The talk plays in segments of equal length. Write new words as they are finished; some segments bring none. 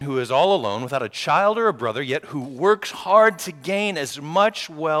who is all alone, without a child or a brother, yet who works hard to gain as much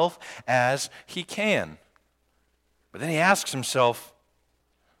wealth as he can. But then he asks himself,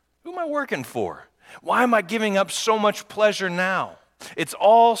 who am I working for? Why am I giving up so much pleasure now? It's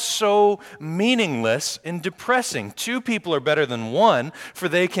all so meaningless and depressing. Two people are better than one, for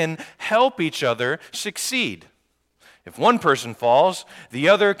they can help each other succeed. If one person falls, the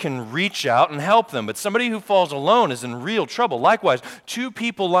other can reach out and help them. But somebody who falls alone is in real trouble. Likewise, two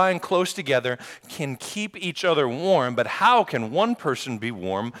people lying close together can keep each other warm, but how can one person be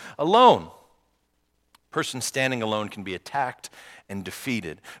warm alone? A person standing alone can be attacked and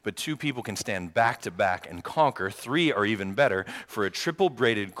defeated, but two people can stand back to back and conquer. Three are even better, for a triple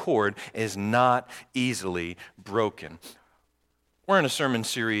braided cord is not easily broken. We're in a sermon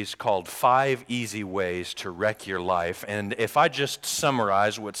series called 5 Easy Ways to Wreck Your Life, and if I just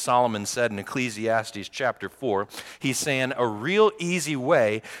summarize what Solomon said in Ecclesiastes chapter 4, he's saying a real easy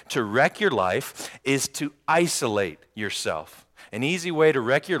way to wreck your life is to isolate yourself. An easy way to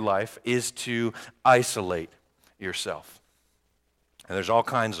wreck your life is to isolate yourself. And there's all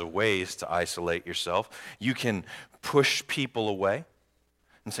kinds of ways to isolate yourself. You can push people away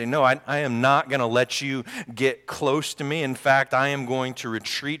and say, no, I am not going to let you get close to me. In fact, I am going to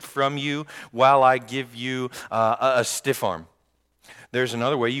retreat from you while I give you a stiff arm. There's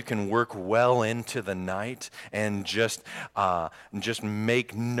another way. You can work well into the night and just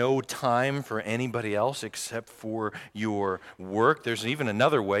make no time for anybody else except for your work. There's even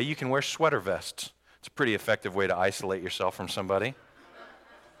another way. You can wear sweater vests. It's a pretty effective way to isolate yourself from somebody.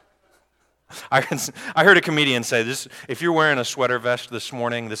 I heard a comedian say this: if you're wearing a sweater vest this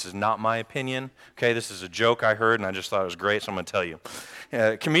morning, this is not my opinion. Okay, this is a joke I heard, and I just thought it was great, so I'm going to tell you.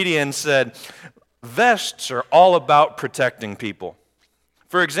 A comedian said, vests are all about protecting people.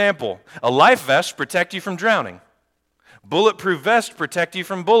 For example, a life vest protect you from drowning. Bulletproof vests protect you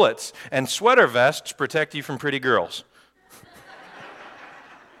from bullets. And sweater vests protect you from pretty girls.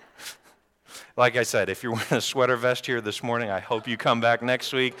 Like I said, if you're wearing a sweater vest here this morning, I hope you come back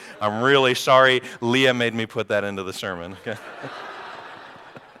next week. I'm really sorry. Leah made me put that into the sermon. Okay?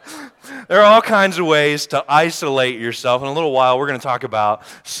 There are all kinds of ways to isolate yourself. In a little while, we're going to talk about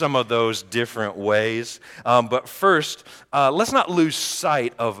some of those different ways. But first, let's not lose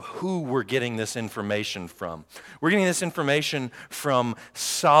sight of who we're getting this information from. We're getting this information from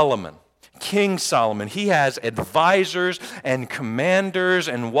Solomon. King Solomon. He has advisors and commanders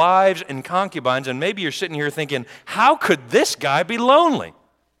and wives and concubines, and maybe you're sitting here thinking, how could this guy be lonely?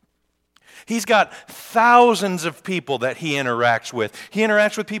 He's got thousands of people that he interacts with. He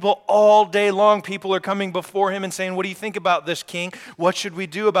interacts with people all day long. People are coming before him and saying, what do you think about this king? What should we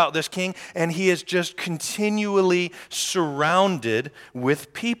do about this king? And he is just continually surrounded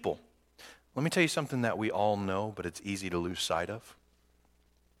with people. Let me tell you something that we all know, but it's easy to lose sight of.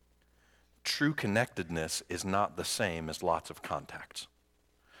 True connectedness is not the same as lots of contacts.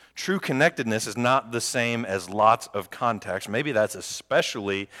 True connectedness is not the same as lots of contacts. Maybe that's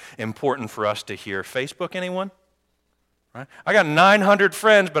especially important for us to hear. Facebook, anyone? Right? I got 900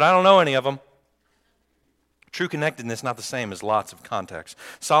 friends, but I don't know any of them. True connectedness is not the same as lots of contacts.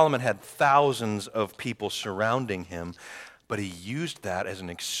 Solomon had thousands of people surrounding him, but he used that as an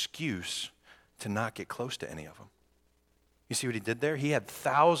excuse to not get close to any of them. You see what he did there? He had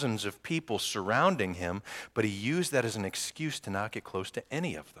thousands of people surrounding him, but he used that as an excuse to not get close to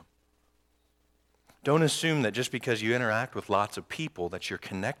any of them. Don't assume that just because you interact with lots of people that you're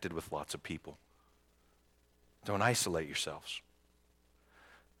connected with lots of people. Don't isolate yourselves.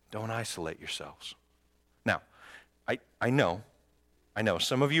 Don't isolate yourselves. Now, I know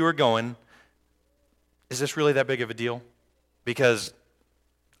some of you are going, is this really that big of a deal? Because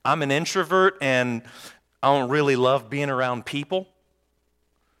I'm an introvert and I don't really love being around people.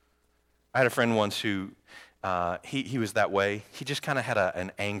 I had a friend once who, he was that way. He just kind of had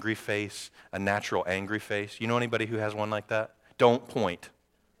an angry face, a natural angry face. You know anybody who has one like that? Don't point,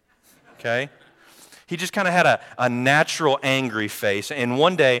 okay? He just kind of had a natural angry face. And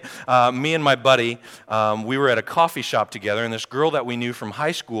one day, me and my buddy, we were at a coffee shop together, and this girl that we knew from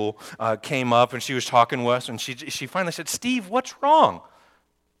high school came up, and she was talking with us, and she finally said, Steve, what's wrong?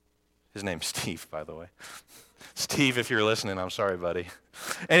 His name's Steve, by the way. Steve, if you're listening, I'm sorry, buddy.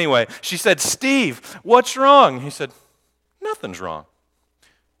 Anyway, she said, Steve, what's wrong? He said, nothing's wrong.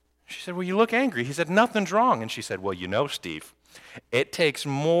 She said, well, you look angry. He said, nothing's wrong. And she said, well, you know, Steve, it takes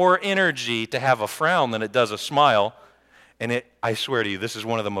more energy to have a frown than it does a smile. And I swear to you, this is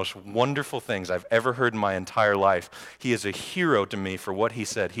one of the most wonderful things I've ever heard in my entire life. He is a hero to me for what he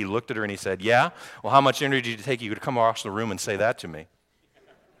said. He looked at her and he said, yeah? Well, how much energy did it take you to come across the room and say that to me?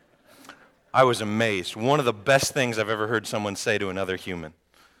 I was amazed. One of the best things I've ever heard someone say to another human.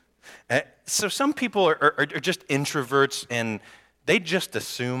 So some people are just introverts and they just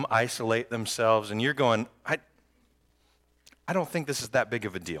assume isolate themselves, and you're going, I don't think this is that big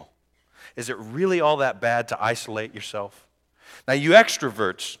of a deal. Is it really all that bad to isolate yourself? Now, you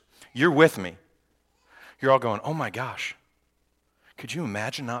extroverts, you're with me. You're all going, oh my gosh. Could you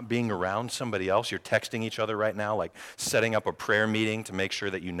imagine not being around somebody else? You're texting each other right now, like setting up a prayer meeting to make sure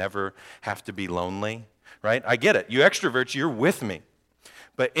that you never have to be lonely, right? I get it. You extroverts, you're with me.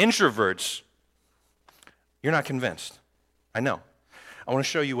 But introverts, you're not convinced. I know. I want to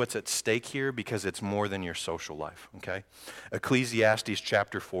show you what's at stake here because it's more than your social life, okay? Ecclesiastes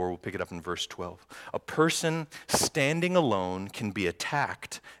chapter 4, we'll pick it up in verse 12. A person standing alone can be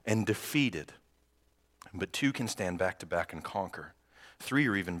attacked and defeated, but two can stand back to back and conquer. Three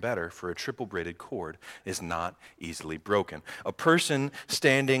are even better, for a triple-braided cord is not easily broken. A person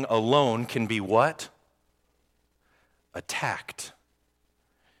standing alone can be what? Attacked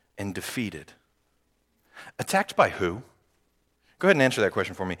and defeated. Attacked by who? Go ahead and answer that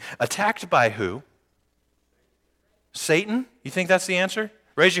question for me. Attacked by who? Satan? You think that's the answer?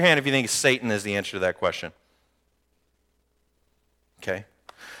 Raise your hand if you think Satan is the answer to that question. Okay.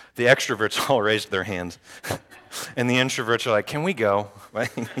 The extroverts all raised their hands. And the introverts are like, can we go? All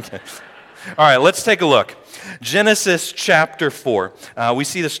right, let's take a look. Genesis chapter 4. We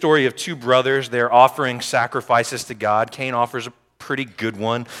see the story of two brothers. They're offering sacrifices to God. Cain offers a pretty good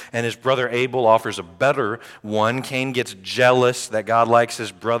one, and his brother Abel offers a better one. Cain gets jealous that God likes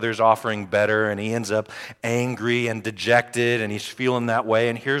his brother's offering better, and he ends up angry and dejected, and he's feeling that way.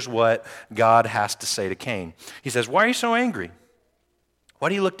 And here's what God has to say to Cain. He says, why are you so angry? Why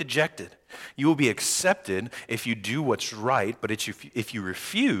do you look dejected? You will be accepted if you do what's right, but if you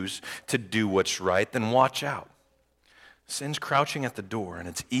refuse to do what's right, then watch out. Sin's crouching at the door, and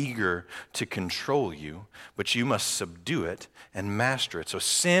it's eager to control you, but you must subdue it and master it. So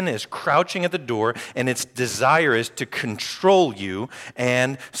sin is crouching at the door, and its desire is to control you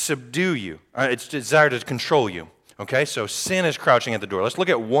and subdue you. Its desire to control you. Okay, so sin is crouching at the door. Let's look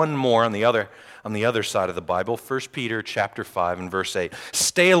at one more on the other side of the Bible. 1 Peter chapter 5 and verse 8.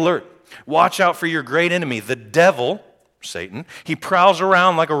 Stay alert. Watch out for your great enemy, the devil, Satan. He prowls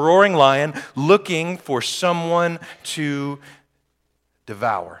around like a roaring lion looking for someone to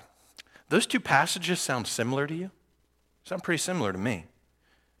devour. Those two passages sound similar to you? Sound pretty similar to me.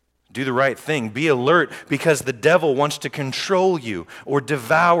 Do the right thing. Be alert because the devil wants to control you or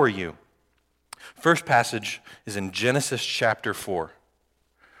devour you. First passage is in Genesis chapter 4,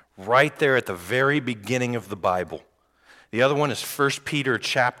 right there at the very beginning of the Bible. The other one is 1 Peter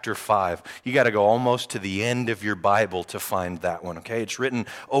chapter 5. You got to go almost to the end of your Bible to find that one, okay? It's written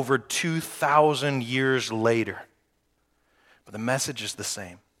over 2,000 years later. But the message is the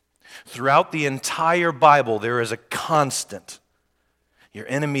same. Throughout the entire Bible, there is a constant. Your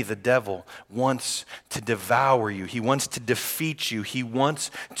enemy, the devil, wants to devour you. He wants to defeat you. He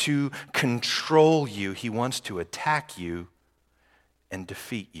wants to control you. He wants to attack you and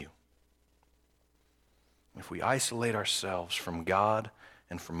defeat you. If we isolate ourselves from God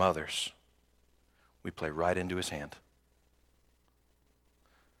and from others, we play right into his hand.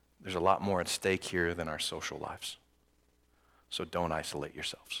 There's a lot more at stake here than our social lives. So don't isolate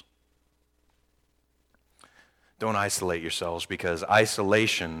yourselves. Don't isolate yourselves because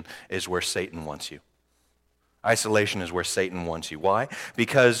isolation is where Satan wants you. Isolation is where Satan wants you. Why?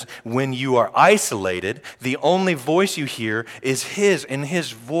 Because when you are isolated, the only voice you hear is his, and his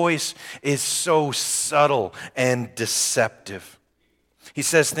voice is so subtle and deceptive. He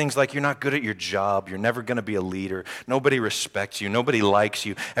says things like, you're not good at your job, you're never going to be a leader, nobody respects you, nobody likes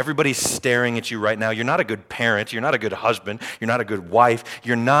you, everybody's staring at you right now, you're not a good parent, you're not a good husband, you're not a good wife,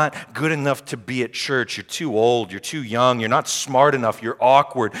 you're not good enough to be at church, you're too old, you're too young, you're not smart enough, you're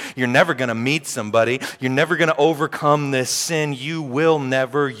awkward, you're never going to meet somebody, you're never going to overcome this sin, you will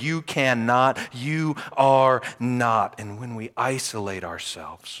never, you cannot, you are not. And when we isolate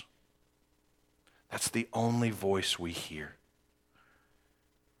ourselves, that's the only voice we hear.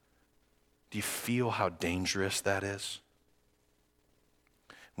 Do you feel how dangerous that is?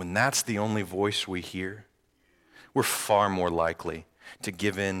 When that's the only voice we hear, we're far more likely to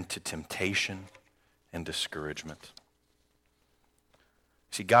give in to temptation and discouragement.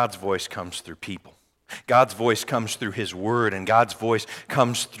 See, God's voice comes through people. God's voice comes through his word, and God's voice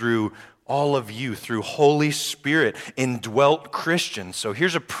comes through all of you, through Holy Spirit indwelt Christians. So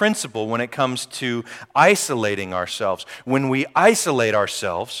here's a principle when it comes to isolating ourselves. When we isolate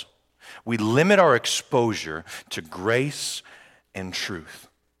ourselves, we limit our exposure to grace and truth.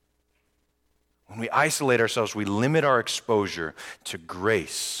 When we isolate ourselves, we limit our exposure to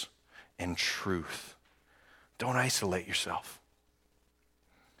grace and truth. Don't isolate yourself.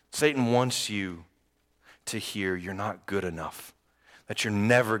 Satan wants you to hear you're not good enough, that you're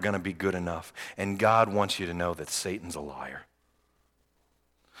never going to be good enough. And God wants you to know that Satan's a liar.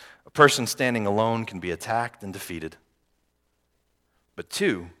 A person standing alone can be attacked and defeated. But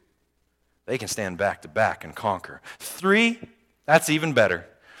 2, they can stand back to back and conquer. 3, that's even better,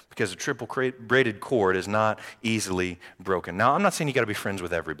 because a triple braided cord is not easily broken. Now, I'm not saying you got to be friends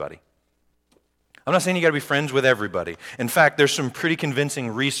with everybody. I'm not saying you got to be friends with everybody. In fact, there's some pretty convincing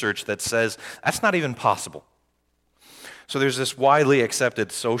research that says that's not even possible. So there's this widely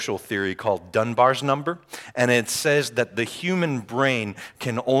accepted social theory called Dunbar's number, and it says that the human brain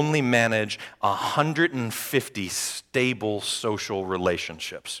can only manage 150 stable social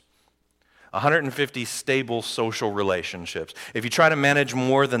relationships. 150 stable social relationships. If you try to manage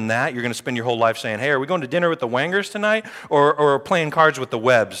more than that, you're going to spend your whole life saying, hey, are we going to dinner with the Wangers tonight? Or playing cards with the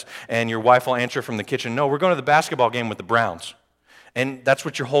Webbs? And your wife will answer from the kitchen, no, we're going to the basketball game with the Browns. And that's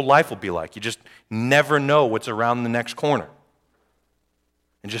what your whole life will be like. You just never know what's around the next corner.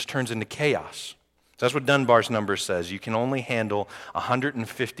 It just turns into chaos. So that's what Dunbar's number says. You can only handle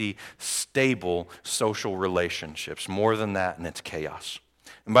 150 stable social relationships. More than that, and it's chaos.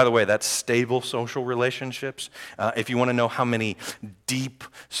 And by the way, that's stable social relationships. If you want to know how many deep,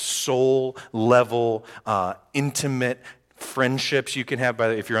 soul-level, intimate friendships you can have,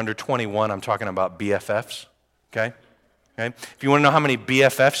 if you're under 21, I'm talking about BFFs, okay? If you want to know how many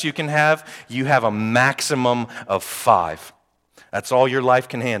BFFs you have a maximum of 5. That's all your life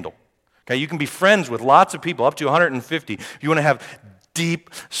can handle. Okay, you can be friends with lots of people, up to 150. If you want to have deep,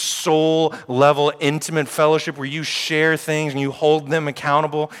 soul-level, intimate fellowship where you share things and you hold them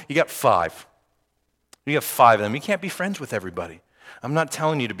accountable, you got 5. You got 5 of them. You can't be friends with everybody. I'm not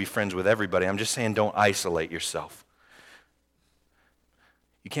telling you to be friends with everybody. I'm just saying don't isolate yourself.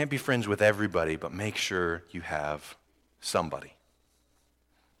 You can't be friends with everybody, but make sure you have somebody.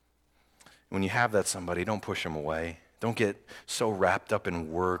 When you have that somebody, don't push them away. Don't get so wrapped up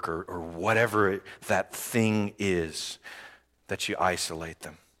in work or whatever that thing is that you isolate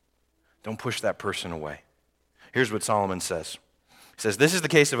them. Don't push that person away. Here's what Solomon says. He says, this is the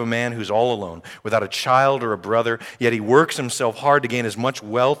case of a man who's all alone, without a child or a brother, yet he works himself hard to gain as much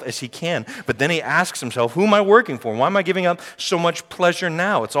wealth as he can. But then he asks himself, who am I working for? Why am I giving up so much pleasure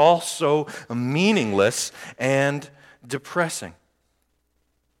now? It's all so meaningless and depressing.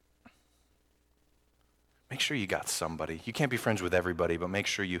 Make sure you got somebody. You can't be friends with everybody, but make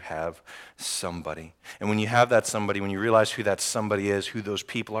sure you have somebody. And when you have that somebody, when you realize who that somebody is, who those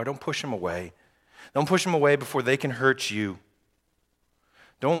people are, don't push them away. Don't push them away before they can hurt you.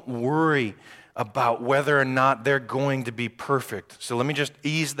 Don't worry about whether or not they're going to be perfect. So let me just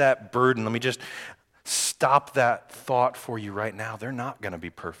ease that burden. Let me just stop that thought for you right now. They're not going to be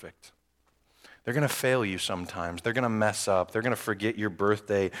perfect. They're going to fail you sometimes. They're going to mess up. They're going to forget your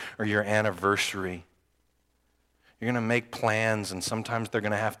birthday or your anniversary. You're going to make plans, and sometimes they're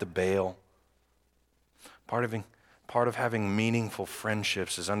going to have to bail. Part of having meaningful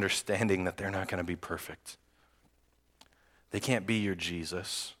friendships is understanding that they're not going to be perfect. They can't be your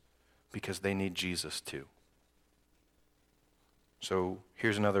Jesus because they need Jesus too. So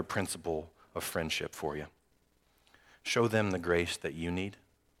here's another principle of friendship for you. Show them the grace that you need.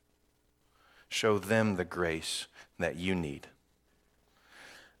 Show them the grace that you need.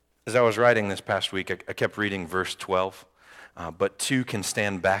 As I was writing this past week, I kept reading verse 12. But 2 can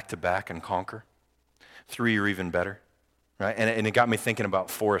stand back to back and conquer. 3 are even better, right? And it got me thinking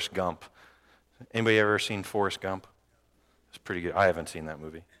about Forrest Gump. Anybody ever seen Forrest Gump? It's pretty good. I haven't seen that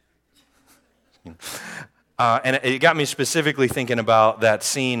movie. And it got me specifically thinking about that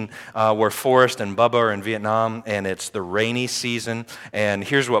scene where Forrest and Bubba are in Vietnam, and it's the rainy season. And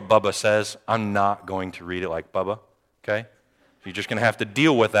here's what Bubba says. I'm not going to read it like Bubba, okay? You're just going to have to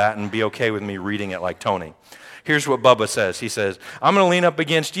deal with that and be okay with me reading it like Tony. Here's what Bubba says. He says, I'm going to lean up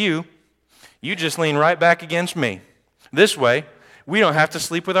against you. You just lean right back against me. This way, we don't have to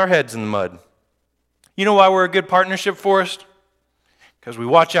sleep with our heads in the mud. You know why we're a good partnership, Forrest? Because we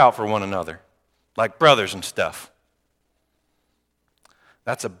watch out for one another, like brothers and stuff.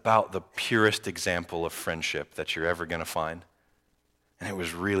 That's about the purest example of friendship that you're ever going to find. And it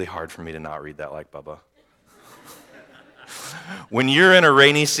was really hard for me to not read that like Bubba. When you're in a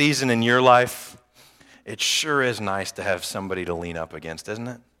rainy season in your life, it sure is nice to have somebody to lean up against, isn't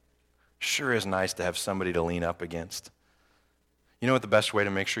it? Sure is nice to have somebody to lean up against. You know what the best way to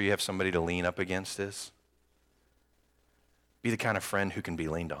make sure you have somebody to lean up against is? Be the kind of friend who can be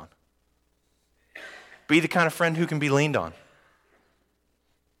leaned on. Be the kind of friend who can be leaned on.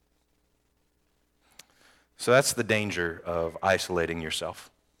 So that's the danger of isolating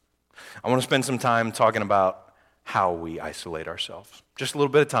yourself. I want to spend some time talking about how we isolate ourselves. Just a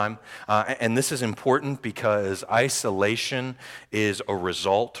little bit of time. And this is important because isolation is a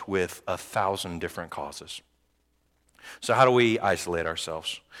result with 1,000 different causes. So how do we isolate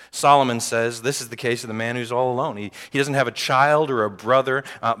ourselves? Solomon says this is the case of the man who's all alone. He doesn't have a child or a brother.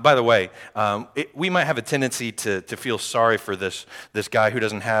 By the way, we might have a tendency to feel sorry for this guy who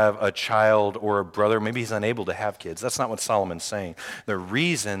doesn't have a child or a brother. Maybe he's unable to have kids. That's not what Solomon's saying. The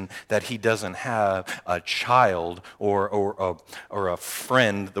reason that he doesn't have a child or a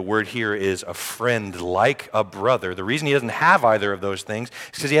friend, the word here is a friend like a brother. The reason he doesn't have either of those things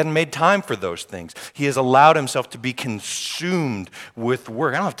is because he hadn't made time for those things. He has allowed himself to be consumed with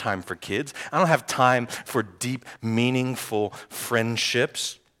work. I don't have time for kids. I don't have time for deep, meaningful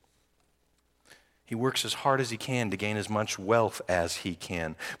friendships. He works as hard as he can to gain as much wealth as he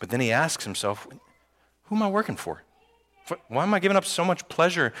can. But then he asks himself, who am I working for? Why am I giving up so much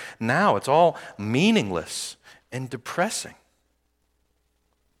pleasure now? It's all meaningless and depressing.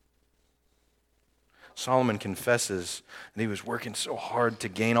 Solomon confesses that he was working so hard to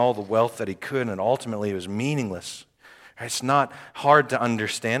gain all the wealth that he could, and ultimately it was meaningless. It's not hard to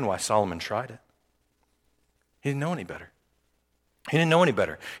understand why Solomon tried it. He didn't know any better. He didn't know any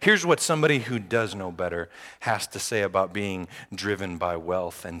better. Here's what somebody who does know better has to say about being driven by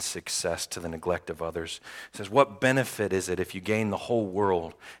wealth and success to the neglect of others. He says, what benefit is it if you gain the whole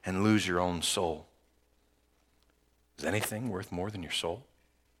world and lose your own soul? Is anything worth more than your soul?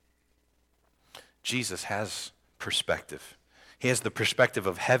 Jesus has perspective. He has the perspective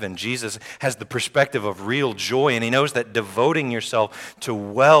of heaven. Jesus has the perspective of real joy, and he knows that devoting yourself to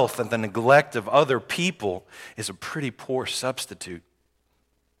wealth and the neglect of other people is a pretty poor substitute.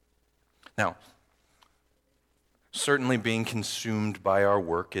 Now, certainly being consumed by our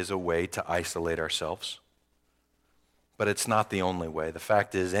work is a way to isolate ourselves, but it's not the only way. The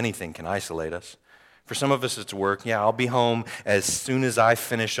fact is, anything can isolate us. For some of us, it's work. Yeah, I'll be home as soon as I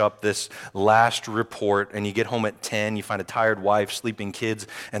finish up this last report, and you get home at 10, you find a tired wife, sleeping kids,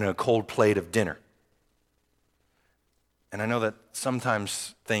 and a cold plate of dinner. And I know that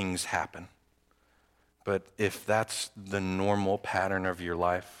sometimes things happen, but if that's the normal pattern of your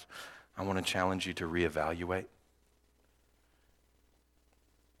life, I want to challenge you to reevaluate.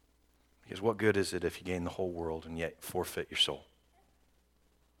 Because what good is it if you gain the whole world and yet forfeit your soul?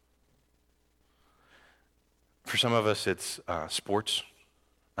 For some of us, it's sports.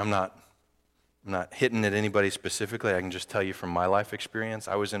 I'm not hitting at anybody specifically. I can just tell you from my life experience.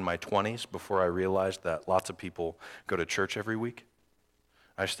 I was in my 20s before I realized that lots of people go to church every week.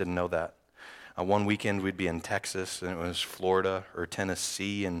 I just didn't know that. One weekend we'd be in Texas, and it was Florida or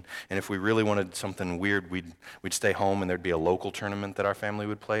Tennessee, and if we really wanted something weird, we'd stay home, and there'd be a local tournament that our family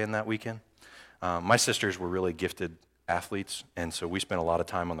would play in that weekend. My sisters were really gifted athletes, and so we spent a lot of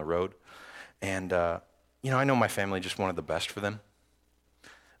time on the road. And I know my family just wanted the best for them.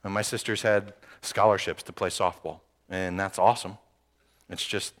 And my sisters had scholarships to play softball, and that's awesome. It's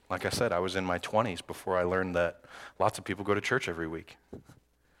just, like I said, I was in my 20s before I learned that lots of people go to church every week.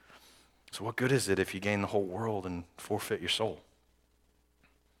 So what good is it if you gain the whole world and forfeit your soul?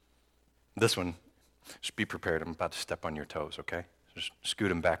 This one, just be prepared. I'm about to step on your toes, okay? Just scoot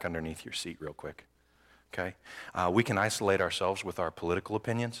them back underneath your seat real quick, okay? We can isolate ourselves with our political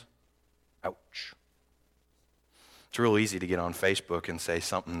opinions. Ouch. It's real easy to get on Facebook and say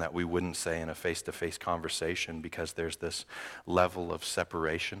something that we wouldn't say in a face-to-face conversation because there's this level of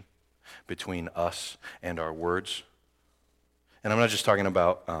separation between us and our words. And I'm not just talking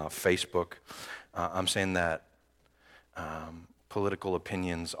about Facebook. I'm saying that political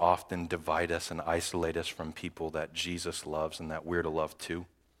opinions often divide us and isolate us from people that Jesus loves and that we're to love too.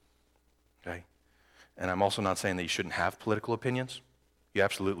 Okay? And I'm also not saying that you shouldn't have political opinions. You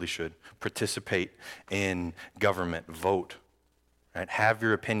absolutely should. Participate in government. Vote. Right? Have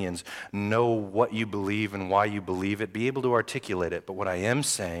your opinions. Know what you believe and why you believe it. Be able to articulate it. But what I am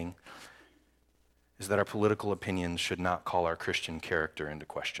saying is that our political opinions should not call our Christian character into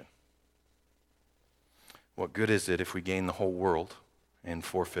question. What good is it if we gain the whole world and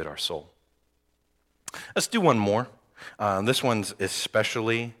forfeit our soul? Let's do one more. This one's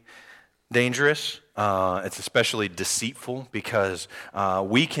especially dangerous. It's especially deceitful because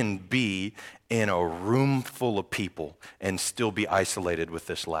we can be in a room full of people and still be isolated with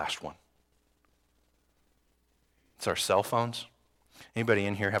this last one. It's our cell phones. Anybody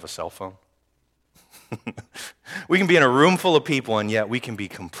in here have a cell phone? We can be in a room full of people and yet we can be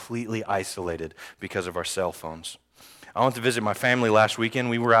completely isolated because of our cell phones. I went to visit my family last weekend.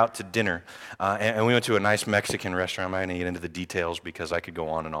 We were out to dinner and we went to a nice Mexican restaurant. I'm not going to get into the details because I could go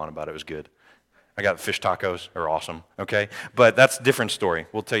on and on about it. It was good. I got fish tacos, they're awesome, okay? But that's a different story.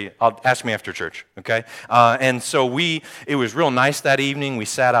 We'll tell you, ask me after church, okay? And so it was real nice that evening. We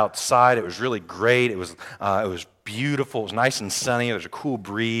sat outside. It was really great. It was beautiful. It was nice and sunny. There was a cool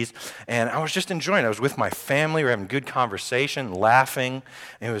breeze. And I was just enjoying it. I was with my family. We were having good conversation, laughing.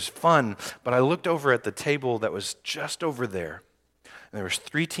 And it was fun. But I looked over at the table that was just over there. And there was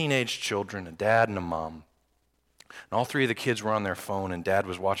 3 teenage children, a dad and a mom. And all 3 of the kids were on their phone, and Dad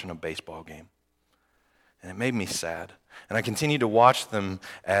was watching a baseball game. And it made me sad. And I continued to watch them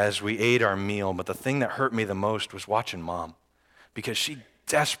as we ate our meal, but the thing that hurt me the most was watching Mom, because she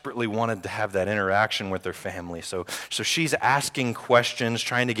desperately wanted to have that interaction with her family. So she's asking questions,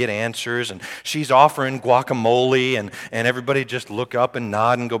 trying to get answers, and she's offering guacamole, and everybody just look up and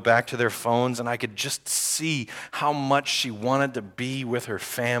nod and go back to their phones, and I could just see how much she wanted to be with her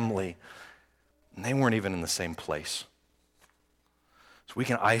family. And they weren't even in the same place. So we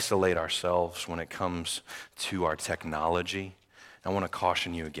can isolate ourselves when it comes to our technology. I want to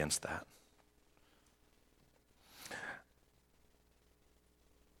caution you against that.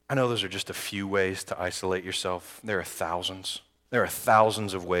 I know those are just a few ways to isolate yourself. There are thousands. There are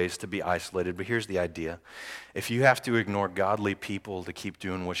thousands of ways to be isolated, but here's the idea. If you have to ignore godly people to keep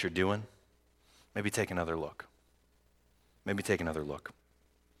doing what you're doing, maybe take another look. Maybe take another look.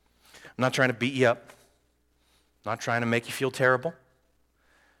 I'm not trying to beat you up. I'm not trying to make you feel terrible.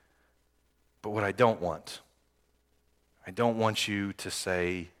 But what I don't want you to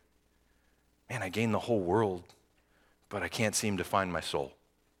say, man, I gained the whole world, but I can't seem to find my soul.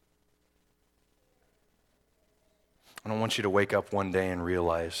 I don't want you to wake up one day and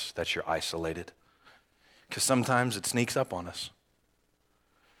realize that you're isolated, because sometimes it sneaks up on us.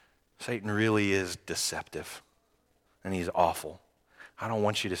 Satan really is deceptive, and he's awful. I don't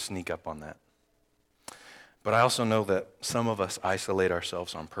want you to sneak up on that. But I also know that some of us isolate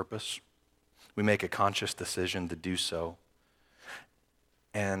ourselves on purpose. We make a conscious decision to do so.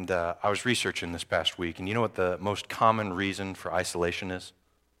 And I was researching this past week, and you know what the most common reason for isolation is?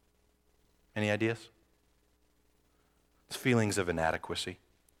 Any ideas? It's feelings of inadequacy.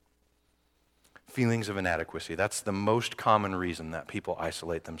 Feelings of inadequacy. That's the most common reason that people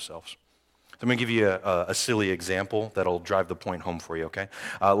isolate themselves. So I'm going to give you a silly example that'll drive the point home for you, okay?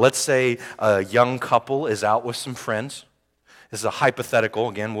 Let's say a young couple is out with some friends. This is a hypothetical.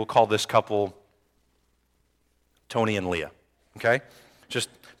 Again, we'll call this couple Tony and Leah, okay? Just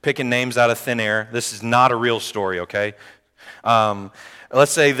picking names out of thin air. This is not a real story, okay?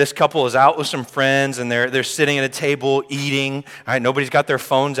 Let's say this couple is out with some friends and they're sitting at a table eating. All right, nobody's got their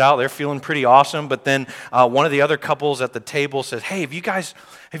phones out. They're feeling pretty awesome. But then one of the other couples at the table says, "Hey, have you guys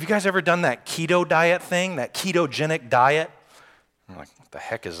ever done that keto diet thing, that ketogenic diet?" I'm like, "What the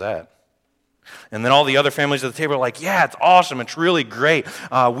heck is that?" And then all the other families at the table are like, "Yeah, it's awesome. It's really great.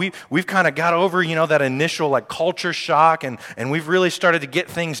 We've kind of got over, that initial culture shock, and we've really started to get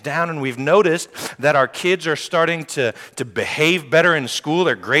things down, and we've noticed that our kids are starting to behave better in school.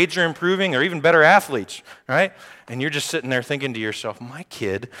 Their grades are improving. They're even better athletes, right?" And you're just sitting there thinking to yourself, "My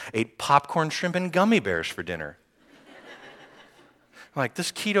kid ate popcorn, shrimp, and gummy bears for dinner." Like,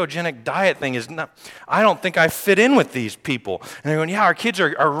 this ketogenic diet thing is not, I don't think I fit in with these people. And they're going, "Yeah, our kids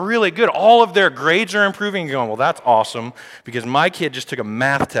are really good. All of their grades are improving." You're going, "Well, that's awesome, because my kid just took a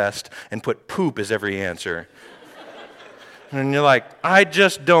math test and put poop as every answer." And you're like, "I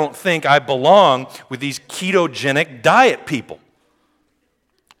just don't think I belong with these ketogenic diet people."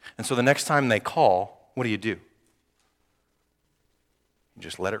 And so the next time they call, what do? You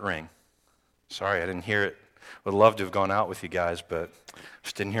just let it ring. "Sorry, I didn't hear it. Would love to have gone out with you guys, but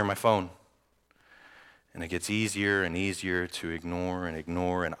just didn't hear my phone." And it gets easier and easier to ignore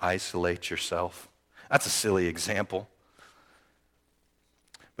and isolate yourself. That's a silly example.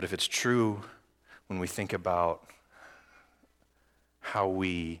 But if it's true when we think about how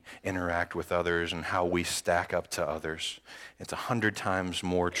we interact with others and how we stack up to others, it's 100 times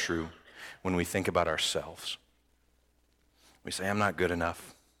more true when we think about ourselves. We say, "I'm not good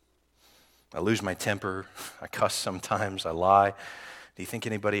enough. I lose my temper. I cuss sometimes. I lie. Do you think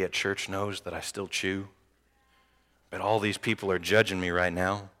anybody at church knows that I still chew? But all these people are judging me right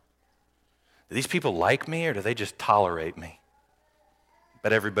now. Do these people like me, or do they just tolerate me?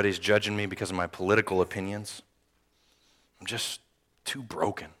 Bet everybody's judging me because of my political opinions. I'm just too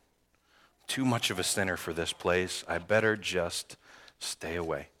broken. Too much of a sinner for this place. I better just stay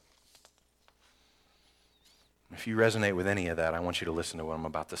away." If you resonate with any of that, I want you to listen to what I'm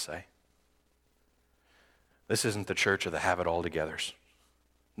about to say. This isn't the church of the have-it-all-togethers.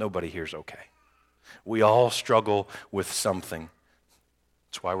 Nobody here's okay. We all struggle with something.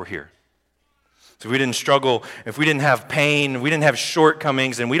 That's why we're here. So if we didn't struggle, if we didn't have pain, if we didn't have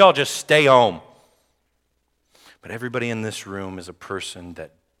shortcomings, then we'd all just stay home. But everybody in this room is a person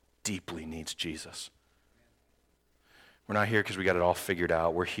that deeply needs Jesus. We're not here because we got it all figured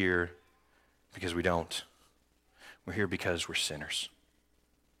out. We're here because we don't. We're here because we're sinners.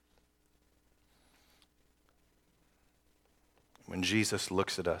 When Jesus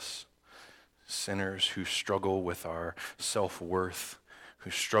looks at us, sinners who struggle with our self-worth, who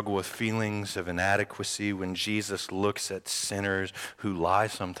struggle with feelings of inadequacy, when Jesus looks at sinners who lie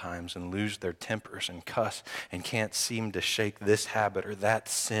sometimes and lose their tempers and cuss and can't seem to shake this habit or that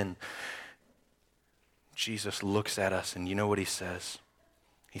sin, Jesus looks at us and you know what he says?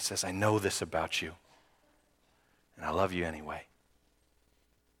 He says, I know this about you, and I love you anyway.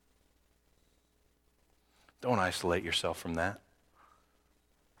 Don't isolate yourself from that.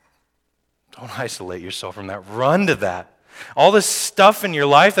 Don't isolate yourself from that. Run to that. All this stuff in your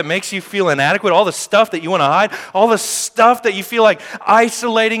life that makes you feel inadequate, all the stuff that you want to hide, all the stuff that you feel like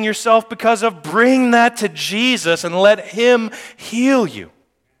isolating yourself because of, bring that to Jesus and let him heal you,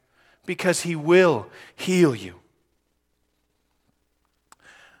 because he will heal you.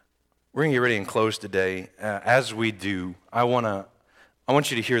 We're going to get ready and close today. As we do, I want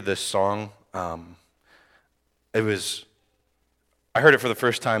you to hear this song. I heard it for the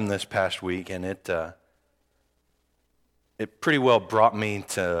first time this past week, and it pretty well brought me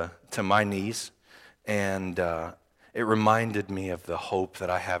to my knees, and it reminded me of the hope that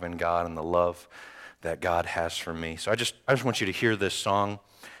I have in God and the love that God has for me. So I just want you to hear this song,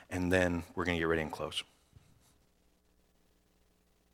 and then we're going to get ready and close.